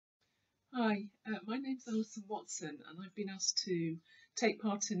Hi, my name's Alison Watson, and I've been asked to take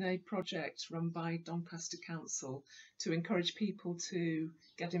part in a project run by Doncaster Council to encourage people to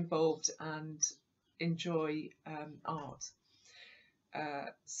get involved and enjoy art.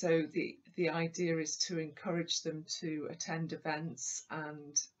 So the idea is to encourage them to attend events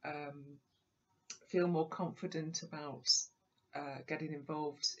and feel more confident about getting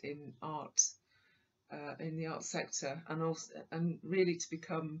involved in art, in the art sector, and really to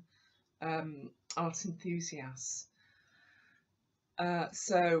become art enthusiasts.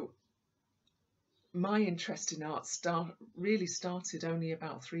 So my interest in art really started only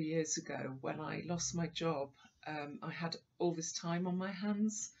about 3 years ago when I lost my job. I had all this time on my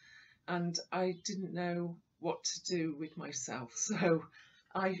hands and I didn't know what to do with myself. So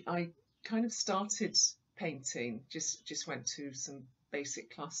I kind of started painting, just went to some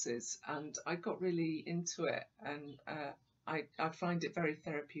basic classes and I got really into it, and I find it very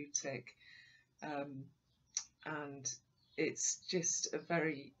therapeutic. Um, and it's just a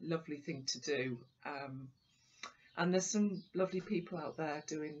very lovely thing to do. And there's some lovely people out there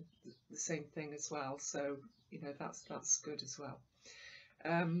doing the same thing as well. So that's good as well.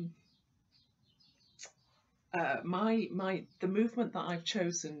 Um, the movement that I've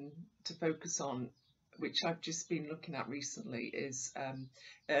chosen to focus on, which I've just been looking at recently, is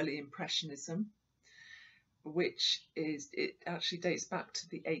early Impressionism, which it actually dates back to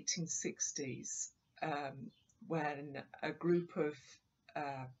the 1860s, when uh,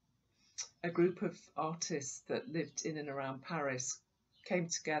 a group of artists that lived in and around Paris came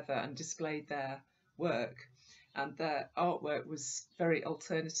together and displayed their work, and their artwork was very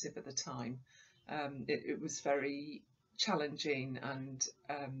alternative at the time. It was very challenging and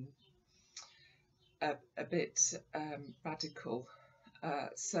a bit radical.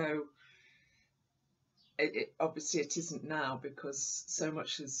 So obviously it isn't now because so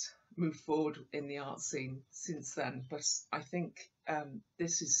much has moved forward in the art scene since then. But I think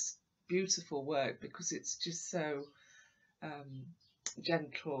this is beautiful work because it's just so um,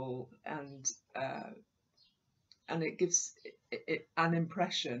 gentle, and it gives it an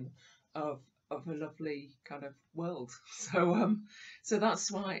impression of a lovely kind of world. So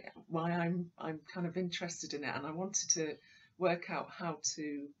that's why I'm kind of interested in it, and I wanted to work out how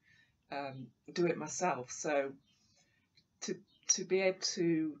to do it myself. So to to be able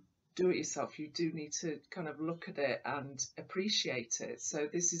to do it yourself, you do need to kind of look at it and appreciate it. So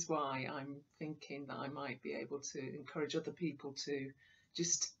this is why I'm thinking that I might be able to encourage other people to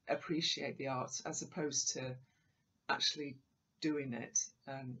just appreciate the art as opposed to actually doing it,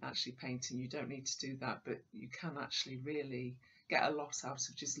 actually painting. You don't need to do that, but you can actually really get a lot out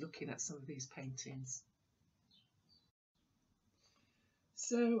of just looking at some of these paintings.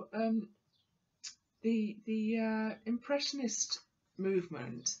 So the Impressionist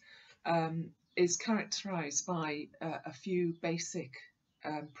movement is characterised by a few basic,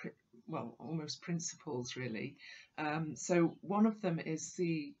 well, almost principles really. So one of them is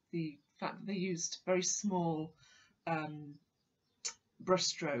the fact that they used very small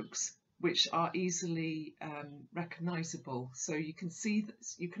brushstrokes, which are easily recognisable. So you can see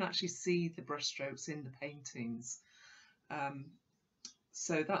that you can actually see the brushstrokes in the paintings. Um,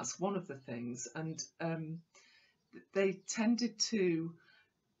 so that's one of the things, and they tended to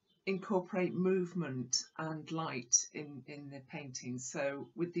incorporate movement and light in the paintings. So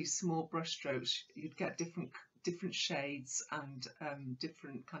with these small brushstrokes, you'd get different shades and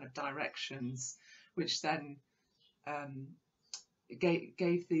different kind of directions, which then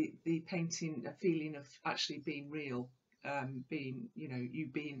gave the painting a feeling of actually being real, being you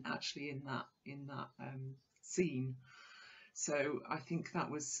being actually in that scene. So I think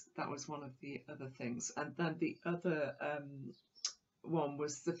that was one of the other things, and then the other one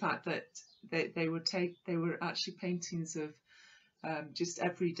was the fact that they were actually paintings of just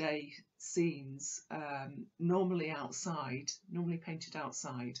everyday scenes, normally painted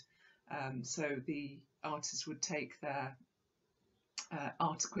outside. So the artists would take their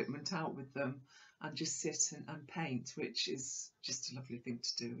art equipment out with them and just sit and paint, which is just a lovely thing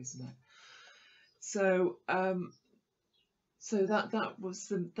to do, isn't it? So so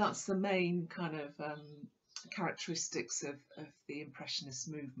that's the main kind of characteristics of the Impressionist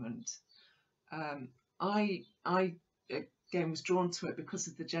movement. I again was drawn to it because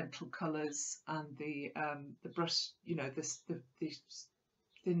of the gentle colours and the brush, the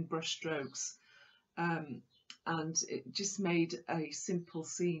thin brush strokes, and it just made a simple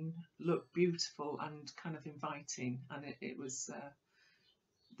scene look beautiful and kind of inviting. And it was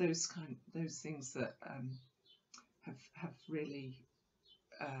those things that have really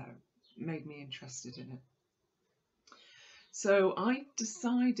made me interested in it. So I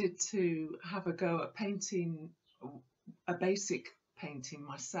decided to have a go at painting a basic painting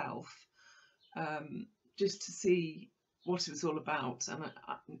myself, just to see what it was all about. And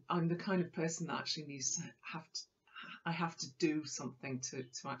I'm the kind of person that actually needs to I have to do something to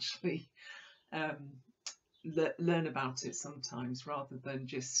actually learn about it sometimes, rather than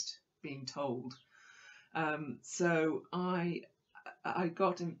just being told. So I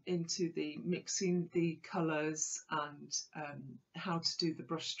got into the mixing the colours and how to do the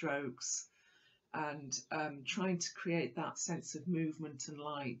brush strokes, and trying to create that sense of movement and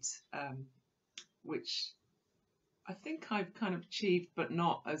light, which I think I've kind of achieved, but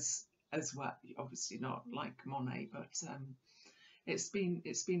not as well. Obviously not like Monet, but it's been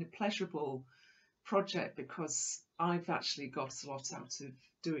a pleasurable project, because I've actually got a lot out of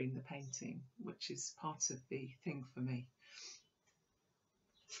doing the painting, which is part of the thing for me.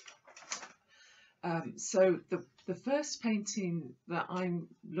 So the first painting that I'm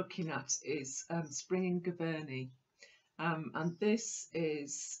looking at is Spring in Giverny, and this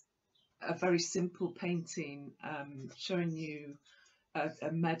is a very simple painting, showing you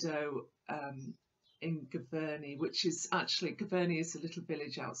a meadow in Giverny, which is actually, Giverny is a little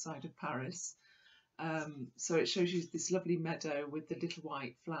village outside of Paris. So it shows you this lovely meadow with the little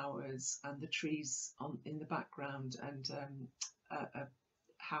white flowers and the trees in the background, and a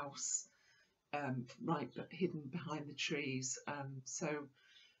house right hidden behind the trees. So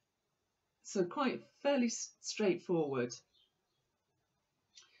quite fairly straightforward.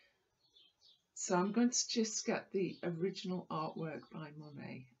 So I'm going to just get the original artwork by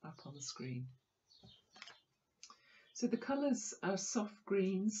Monet up on the screen. So the colours are soft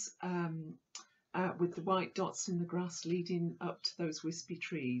greens, with the white dots in the grass leading up to those wispy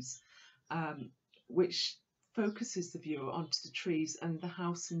trees, which focuses the viewer onto the trees and the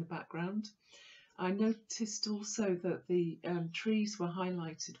house in the background. I noticed also that the trees were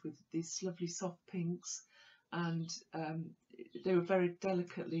highlighted with these lovely soft pinks, and they were very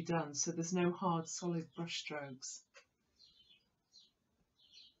delicately done, so there's no hard solid brush strokes.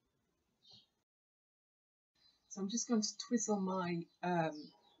 So I'm just going to twizzle my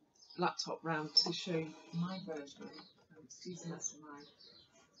laptop round to show you my version. Excuse me, that's my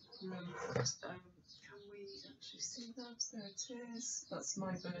can we actually see that? There it is. That's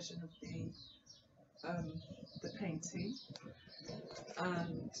my version of the painting,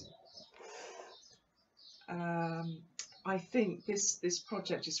 and I think this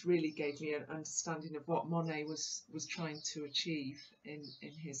project just really gave me an understanding of what Monet was trying to achieve in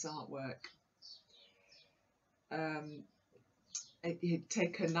his artwork. He'd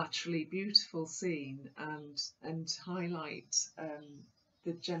take a naturally beautiful scene and highlight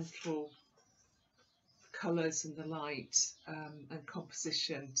the gentle colours and the light, and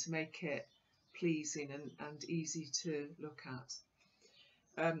composition to make it pleasing and easy to look at.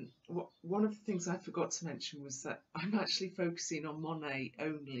 One of the things I forgot to mention was that I'm actually focusing on Monet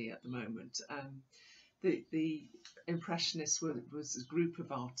only at the moment. The Impressionists was a group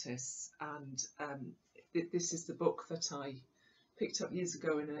of artists, and this is the book that I picked up years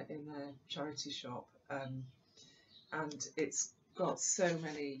ago in a charity shop, and it's got so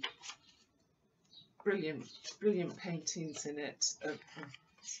many brilliant paintings in it. It's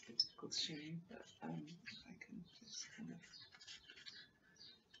a bit difficult to show you, but I can just kind of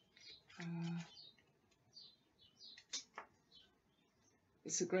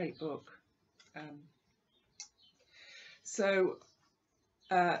it's a great book. So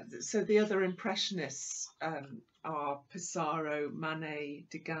the other Impressionists are Pissarro, Manet,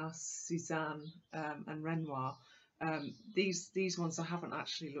 Degas, Cézanne, and Renoir. These ones I haven't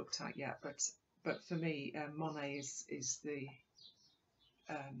actually looked at yet, but for me, Monet is the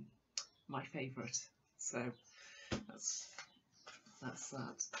my favourite. So that's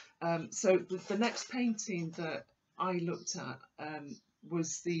that. So the next painting that I looked at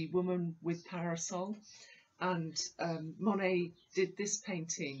was The Woman with Parasol, and Monet did this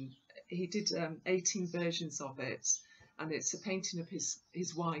painting. He did 18 versions of it, and it's a painting of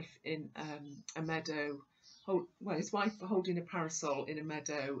his wife in a meadow. His wife holding a parasol in a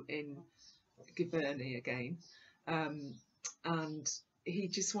meadow in Giverny again, and he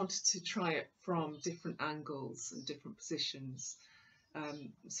just wanted to try it from different angles and different positions.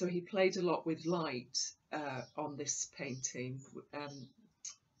 So he played a lot with light on this painting,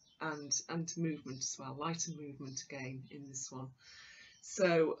 and movement as well, light and movement again in this one.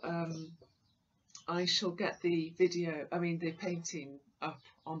 So I shall get the painting up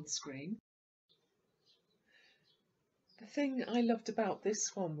on the screen. The thing I loved about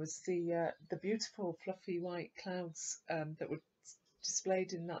this one was the beautiful fluffy white clouds that were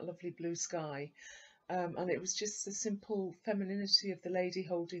displayed in that lovely blue sky. and it was just the simple femininity of the lady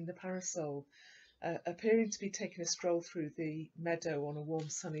holding the parasol, appearing to be taking a stroll through the meadow on a warm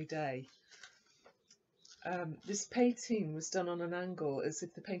sunny day. This painting was done on an angle, as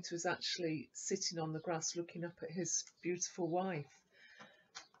if the painter was actually sitting on the grass looking up at his beautiful wife.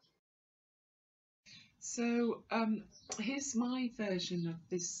 So here's my version of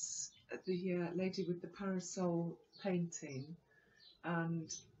this, the lady with the parasol painting, and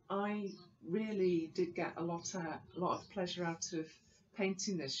I really did get a lot of pleasure out of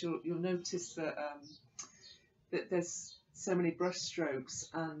painting this. You'll notice that that there's so many brush strokes,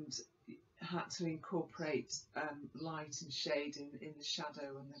 and had to incorporate light and shade in the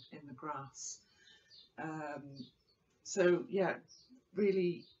shadow and in the grass. So yeah,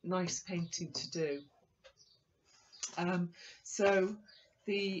 really nice painting to do. So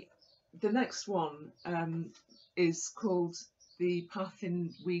the next one is called The Path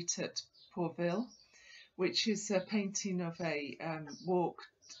in Wheat at Pourville, which is a painting of a walk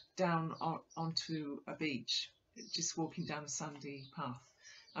down onto a beach, just walking down a sandy path.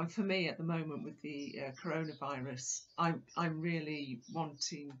 And for me, at the moment with the coronavirus, I'm really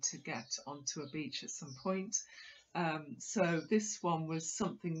wanting to get onto a beach at some point. So this one was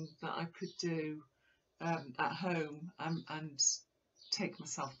something that I could do at home and take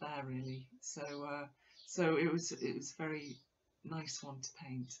myself there, really. So it was a very nice one to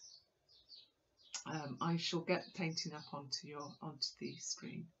paint. I shall get the painting up onto the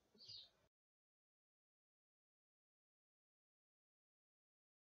screen.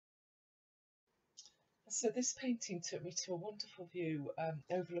 So this painting took me to a wonderful view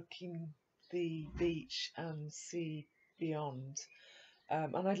overlooking the beach and sea beyond.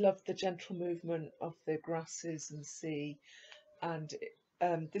 And I loved the gentle movement of the grasses and sea. And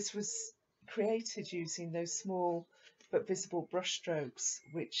this was created using those small but visible brush strokes,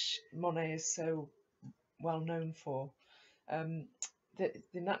 which Monet is so well known for. The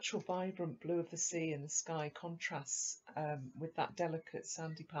natural vibrant blue of the sea and the sky contrasts with that delicate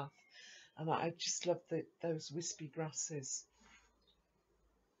sandy path. And I just love those wispy grasses.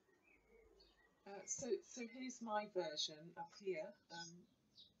 So here's my version up here.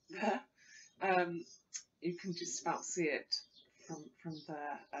 You can just about see it from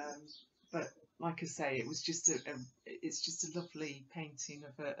there. But like I say, it was just it's just a lovely painting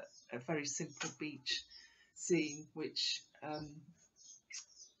of a very simple beach scene, which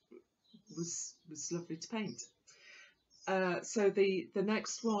was lovely to paint. So the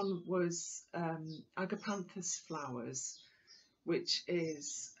next one was Agapanthus flowers, which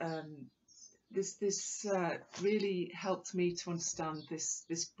is this really helped me to understand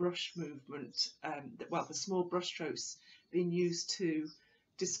this brush movement. Well, the small brush strokes being used to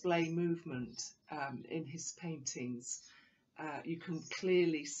display movement in his paintings. You can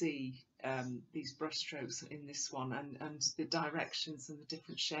clearly see these brush strokes in this one, and the directions and the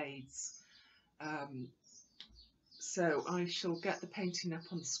different shades. So I shall get the painting up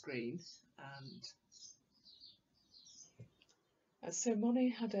on the screen. And so Monet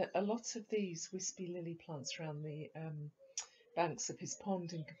had a lot of these wispy lily plants around the banks of his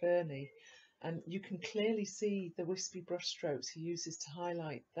pond in Giverny, and you can clearly see the wispy brush strokes he uses to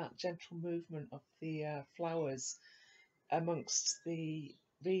highlight that gentle movement of the flowers amongst the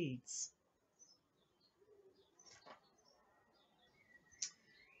reeds.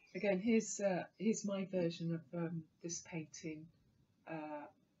 Again, here's my version of this painting,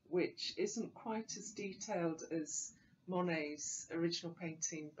 which isn't quite as detailed as Monet's original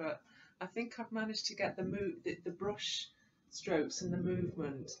painting, but I think I've managed to get the brush strokes and the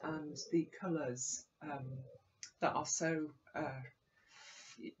movement and the colours that are so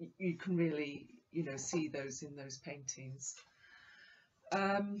you can really see those in those paintings.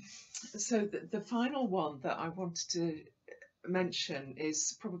 So the final one that I wanted to mention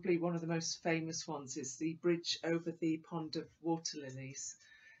is probably one of the most famous ones. Is the bridge over the pond of water lilies.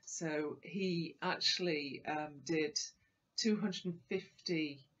 So he actually did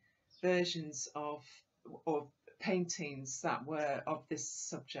 250 versions of paintings that were of this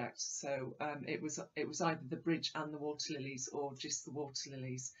subject. So it was either the bridge and the water lilies, or just the water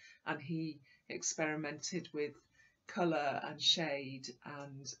lilies, and he experimented with colour and shade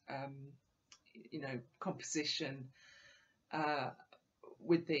and composition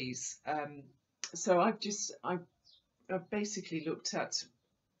with these. So I've basically looked at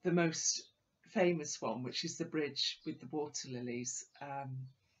the most famous one, which is the bridge with the water lilies.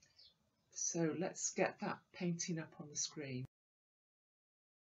 So let's get that painting up on the screen.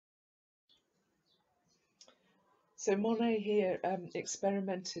 So Monet here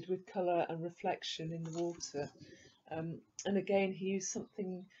experimented with colour and reflection in the water, and again he used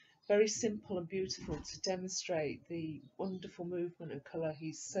something very simple and beautiful to demonstrate the wonderful movement and colour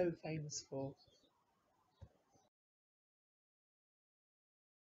he's so famous for.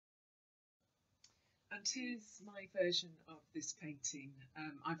 And here's my version of this painting.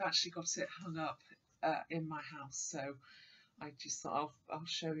 I've actually got it hung up in my house, so I just thought I'll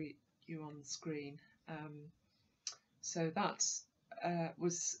show you on the screen. So that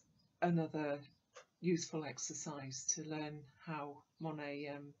was another useful exercise to learn how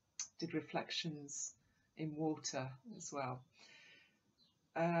Monet did reflections in water as well.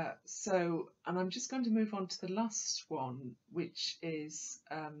 And I'm just going to move on to the last one, which is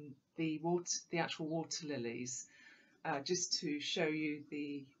the actual water lilies, just to show you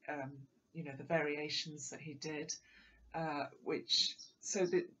the the variations that he did.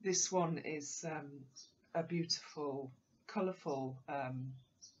 This one is a beautiful, colourful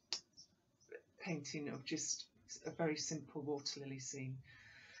painting of just a very simple water lily scene.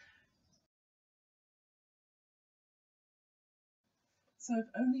 So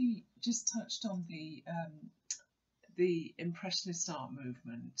I've only just touched on the Impressionist art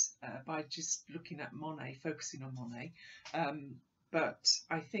movement by just looking at Monet, focusing on Monet. But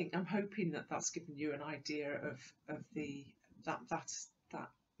I'm hoping that that's given you an idea of that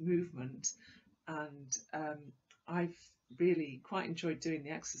movement, and I've really quite enjoyed doing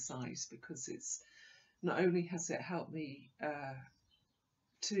the exercise, because it's not only has it helped me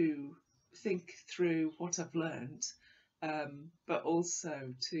to think through what I've learned, but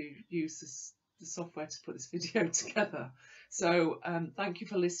also to use the software to put this video together. So thank you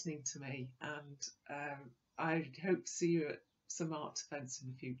for listening to me, and I hope to see you at some art events in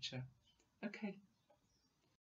the future. Okay.